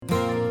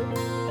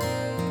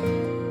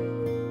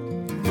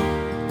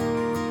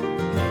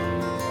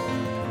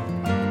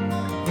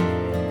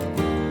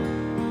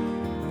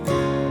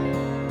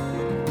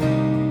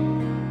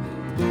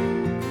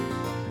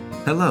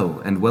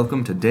Hello, and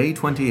welcome to Day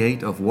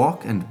 28 of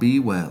Walk and Be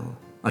Well,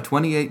 a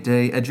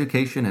 28-day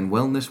education and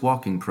wellness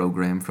walking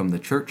program from the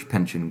Church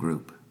Pension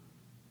Group.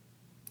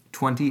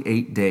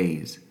 28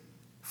 days,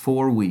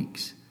 4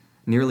 weeks,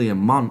 nearly a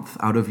month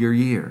out of your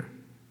year.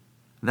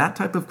 That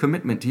type of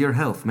commitment to your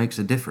health makes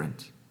a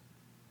difference.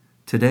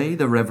 Today,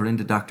 the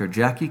Reverend Dr.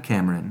 Jackie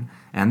Cameron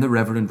and the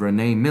Reverend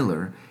Renee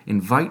Miller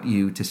invite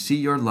you to see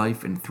your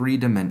life in 3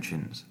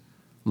 dimensions,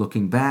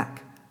 looking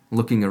back,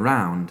 looking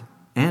around,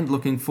 and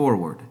looking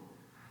forward,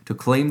 to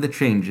claim the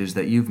changes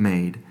that you've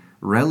made,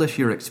 relish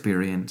your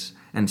experience,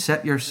 and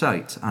set your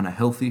sights on a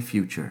healthy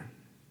future.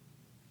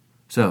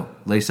 So,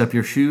 lace up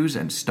your shoes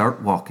and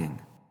start walking.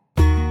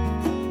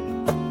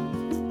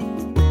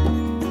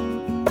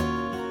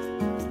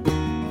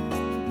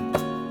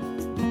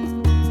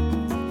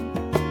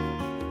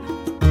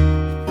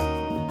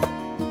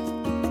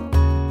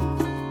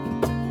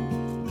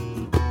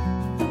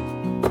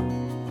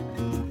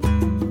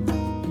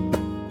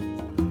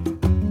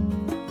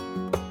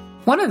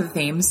 One of the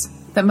themes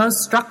that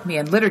most struck me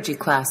in liturgy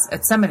class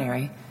at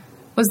seminary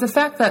was the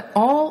fact that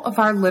all of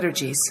our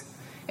liturgies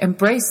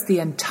embrace the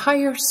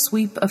entire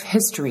sweep of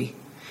history,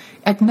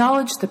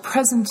 acknowledge the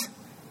present,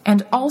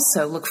 and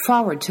also look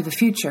forward to the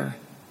future.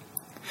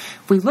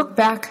 We look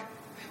back,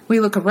 we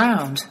look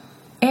around,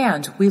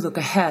 and we look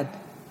ahead.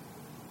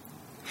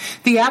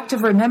 The act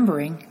of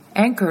remembering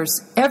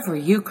anchors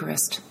every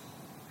Eucharist,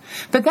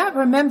 but that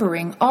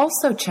remembering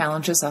also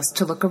challenges us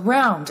to look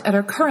around at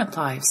our current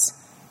lives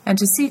and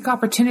to seek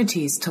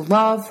opportunities to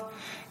love,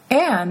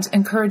 and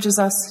encourages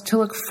us to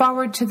look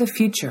forward to the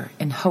future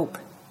in hope.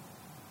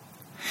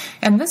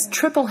 And this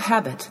triple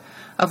habit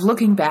of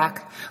looking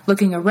back,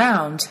 looking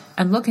around,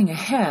 and looking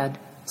ahead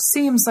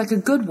seems like a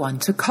good one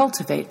to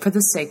cultivate for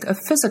the sake of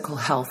physical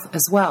health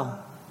as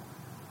well.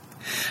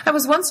 I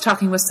was once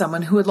talking with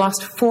someone who had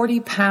lost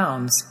 40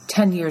 pounds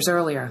 10 years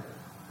earlier.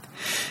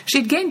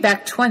 She'd gained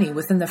back 20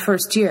 within the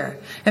first year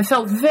and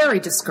felt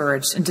very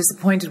discouraged and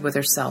disappointed with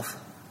herself.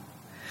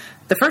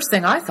 The first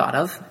thing I thought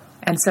of,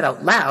 and said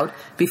out loud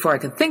before I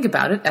could think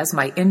about it as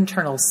my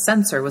internal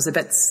censor was a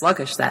bit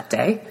sluggish that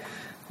day,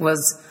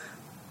 was,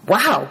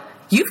 "Wow,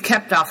 you've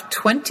kept off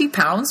 20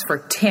 pounds for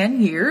 10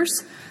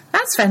 years?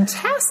 That's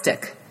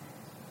fantastic."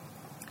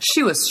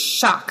 She was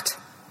shocked.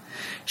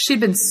 She'd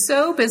been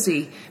so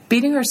busy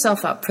beating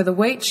herself up for the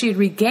weight she had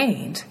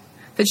regained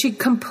that she'd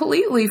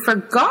completely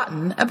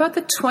forgotten about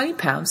the 20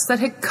 pounds that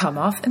had come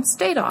off and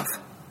stayed off.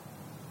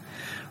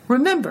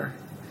 Remember,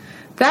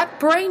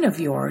 that brain of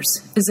yours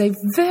is a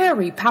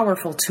very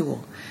powerful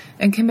tool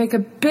and can make a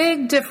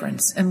big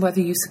difference in whether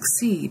you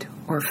succeed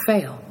or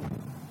fail.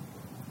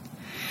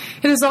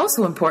 It is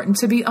also important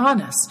to be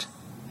honest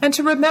and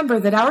to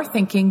remember that our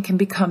thinking can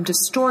become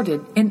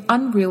distorted in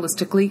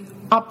unrealistically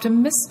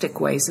optimistic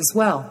ways as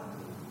well.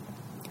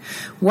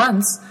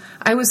 Once,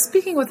 I was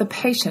speaking with a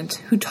patient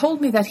who told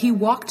me that he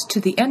walked to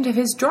the end of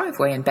his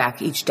driveway and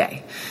back each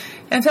day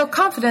and felt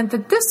confident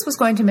that this was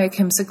going to make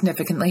him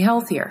significantly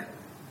healthier.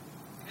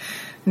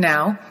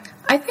 Now,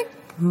 I think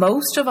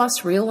most of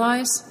us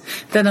realize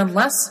that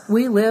unless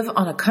we live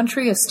on a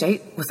country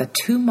estate with a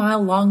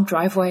 2-mile-long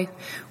driveway,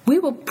 we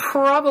will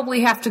probably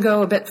have to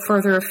go a bit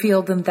further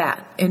afield than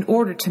that in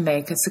order to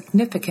make a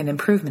significant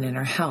improvement in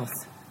our health.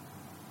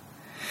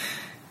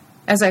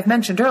 As I've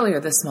mentioned earlier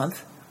this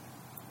month,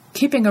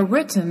 keeping a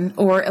written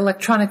or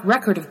electronic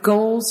record of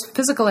goals,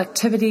 physical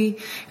activity,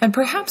 and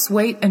perhaps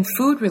weight and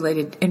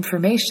food-related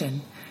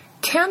information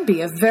can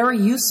be a very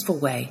useful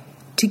way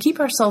to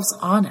keep ourselves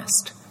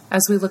honest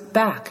as we look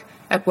back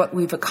at what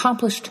we've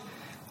accomplished,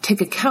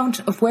 take account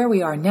of where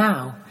we are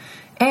now,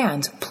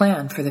 and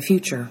plan for the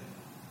future.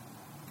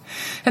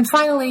 And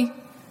finally,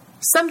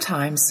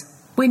 sometimes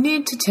we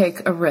need to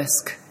take a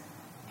risk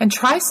and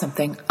try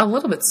something a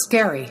little bit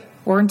scary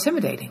or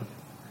intimidating,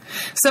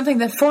 something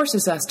that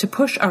forces us to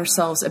push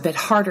ourselves a bit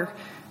harder,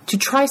 to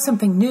try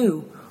something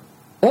new,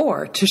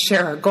 or to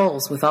share our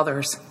goals with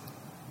others.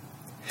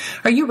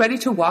 Are you ready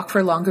to walk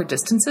for longer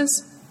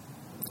distances?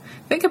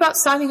 Think about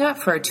signing up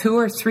for a 2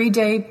 or 3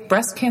 day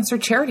breast cancer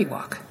charity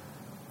walk.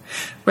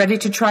 Ready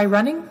to try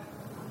running?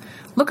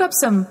 Look up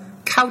some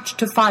Couch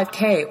to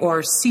 5K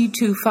or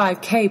C2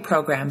 5K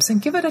programs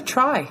and give it a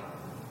try.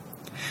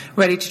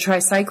 Ready to try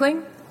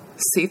cycling?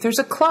 See if there's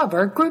a club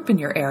or a group in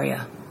your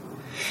area.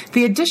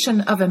 The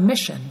addition of a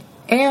mission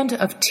and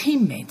of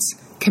teammates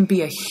can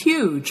be a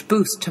huge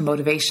boost to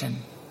motivation.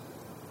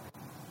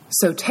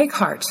 So take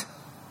heart.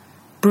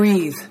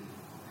 Breathe.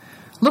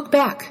 Look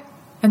back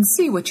and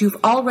see what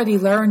you've already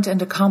learned and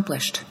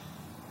accomplished.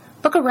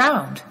 Look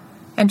around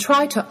and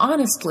try to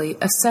honestly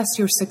assess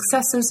your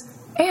successes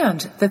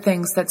and the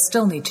things that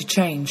still need to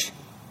change.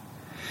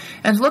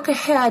 And look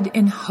ahead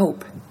in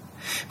hope,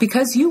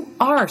 because you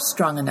are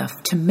strong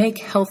enough to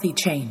make healthy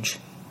change.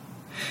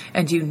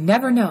 And you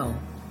never know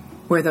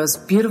where those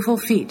beautiful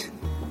feet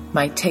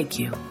might take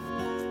you.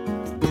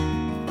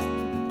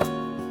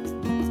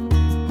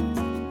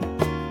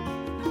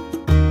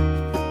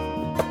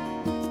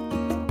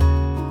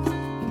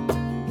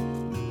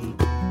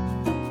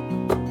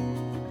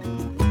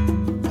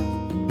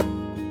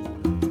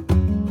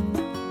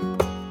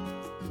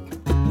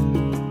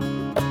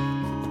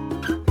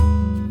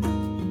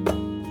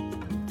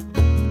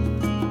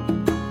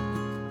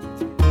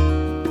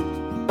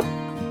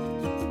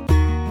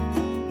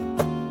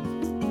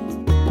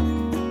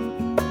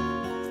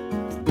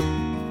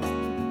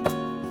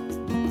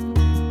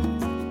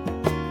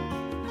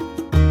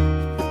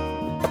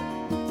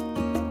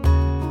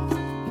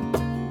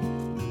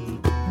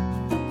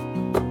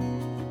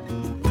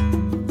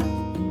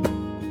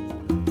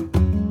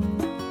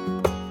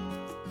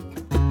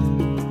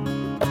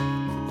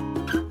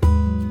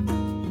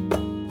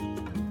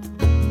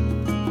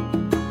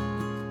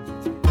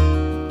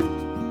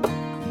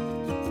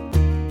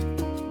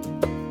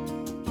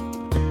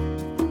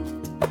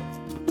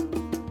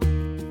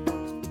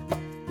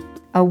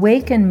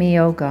 Awaken me,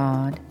 O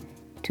God,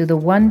 to the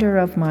wonder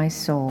of my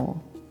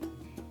soul,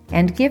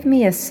 and give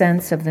me a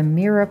sense of the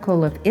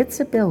miracle of its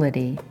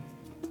ability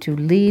to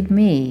lead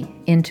me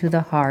into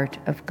the heart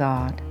of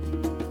God.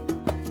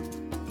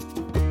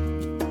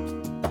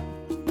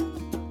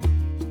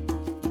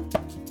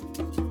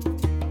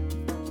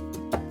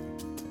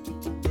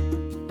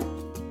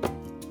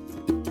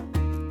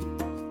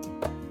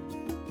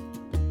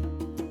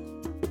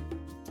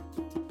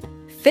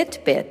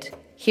 Fitbit,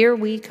 here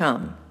we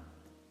come.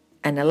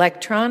 An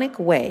electronic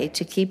way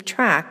to keep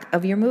track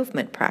of your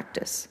movement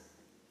practice.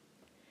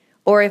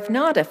 Or if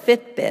not a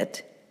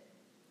Fitbit,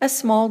 a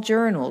small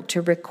journal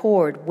to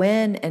record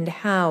when and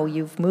how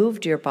you've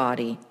moved your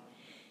body,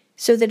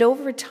 so that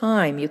over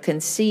time you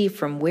can see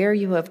from where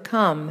you have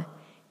come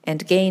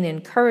and gain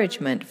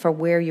encouragement for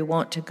where you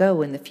want to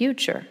go in the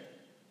future.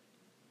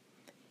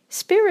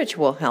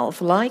 Spiritual health,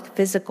 like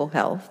physical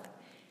health,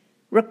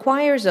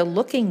 requires a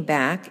looking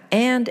back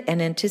and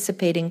an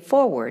anticipating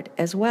forward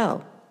as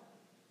well.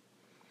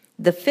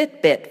 The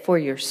Fitbit for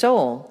your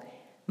soul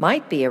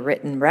might be a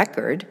written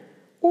record,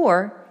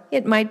 or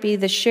it might be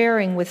the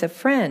sharing with a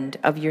friend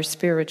of your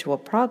spiritual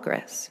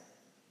progress.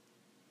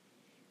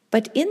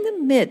 But in the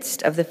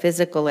midst of the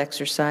physical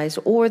exercise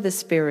or the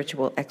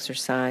spiritual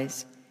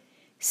exercise,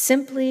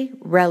 simply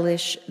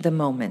relish the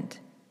moment.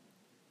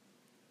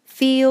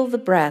 Feel the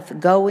breath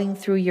going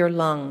through your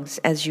lungs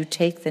as you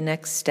take the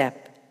next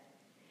step.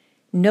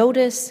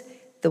 Notice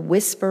the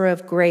whisper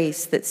of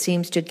grace that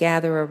seems to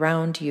gather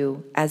around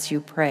you as you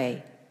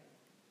pray.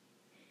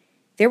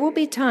 There will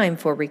be time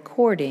for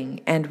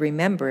recording and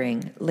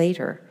remembering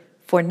later.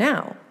 For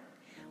now,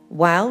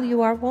 while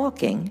you are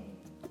walking,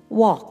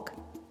 walk.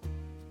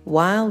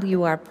 While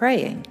you are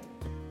praying,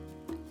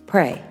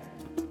 pray.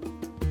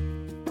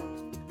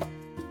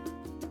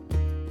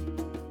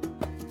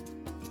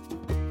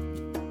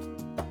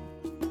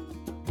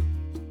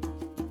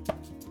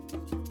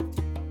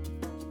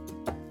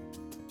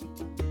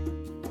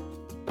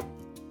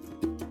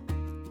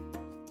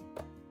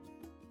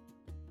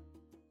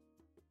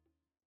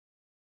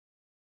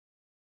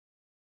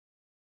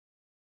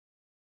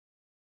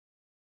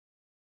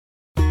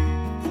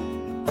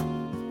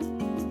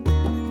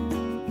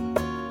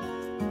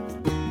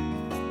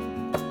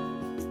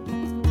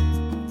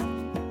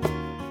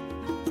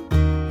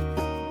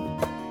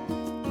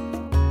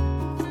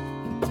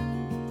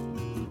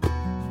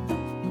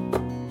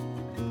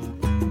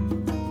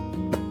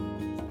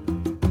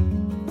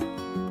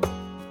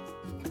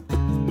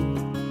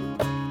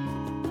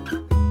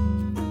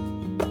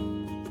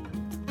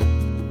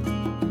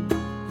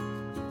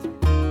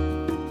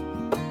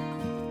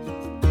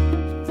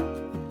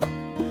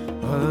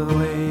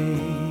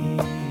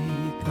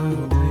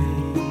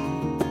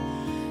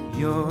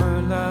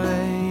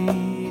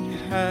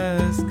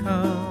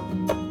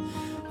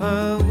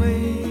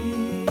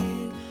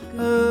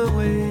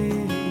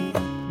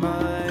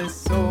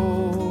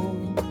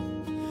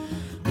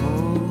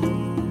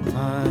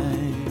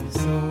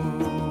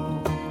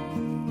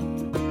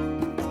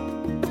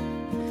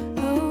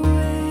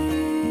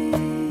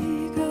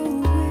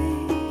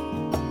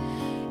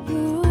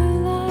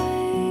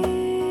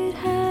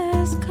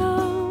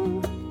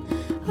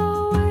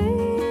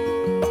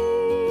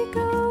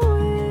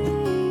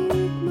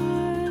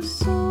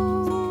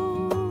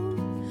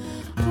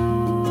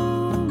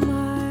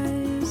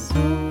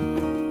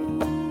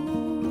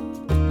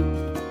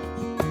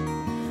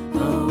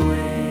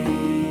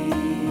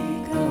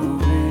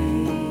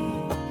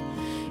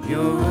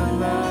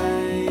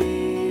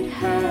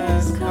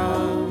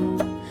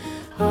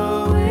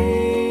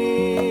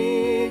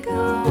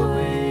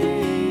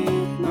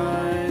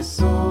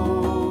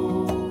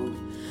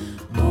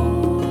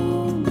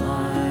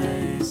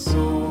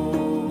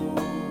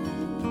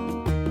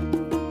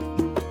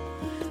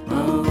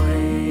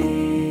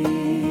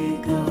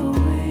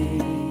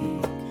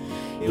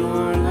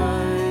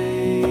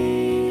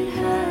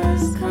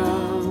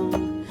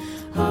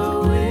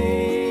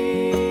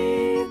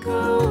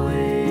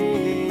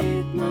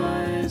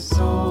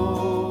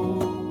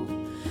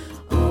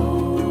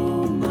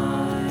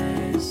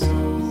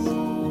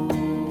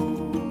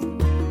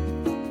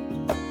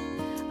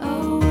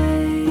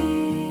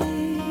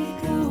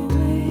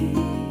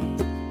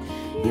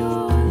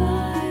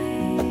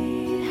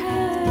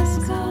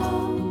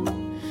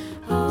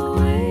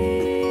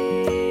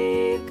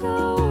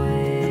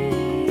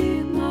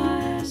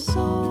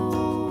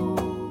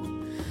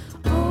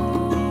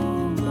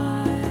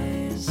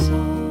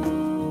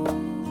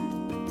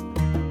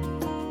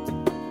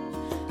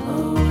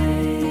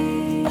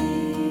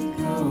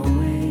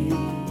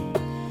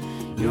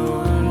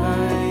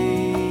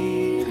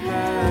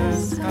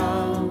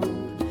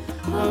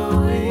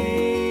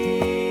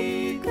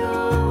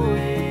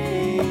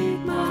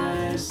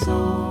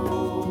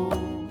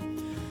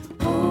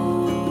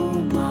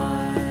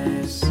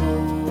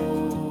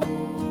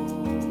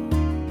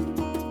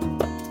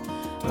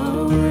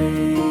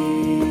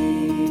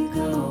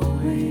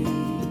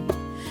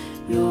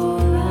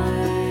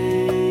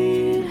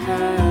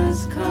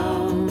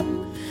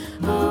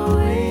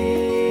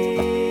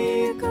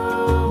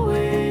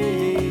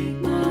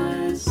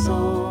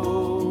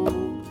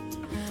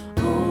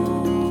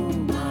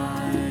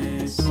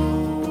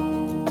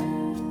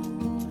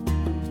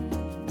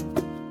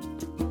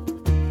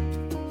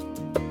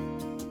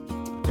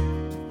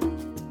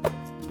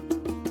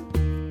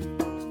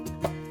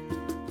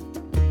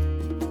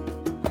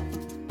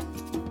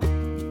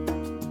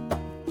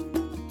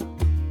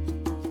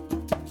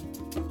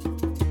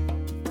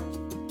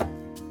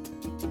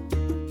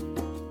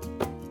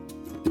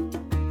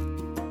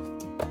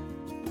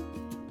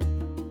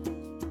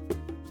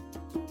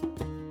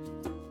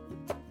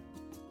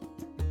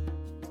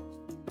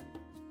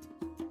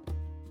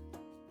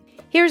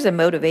 Here's a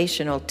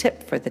motivational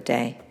tip for the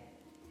day.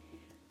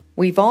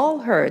 We've all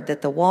heard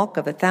that the walk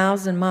of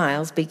 1,000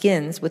 miles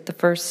begins with the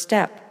first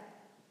step.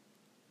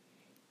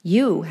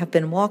 You have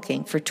been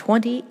walking for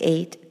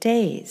 28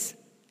 days.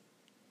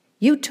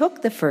 You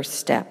took the first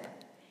step,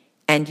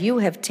 and you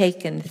have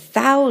taken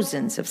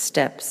thousands of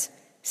steps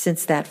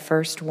since that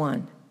first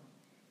one.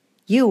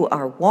 You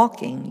are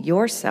walking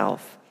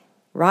yourself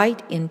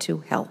right into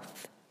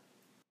health.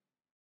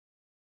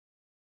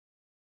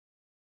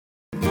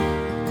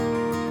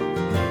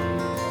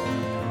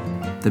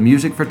 The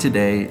music for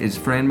today is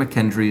Fran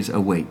McKendry's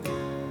Awake.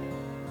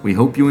 We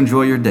hope you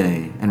enjoy your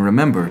day, and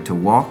remember to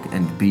walk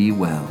and be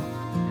well.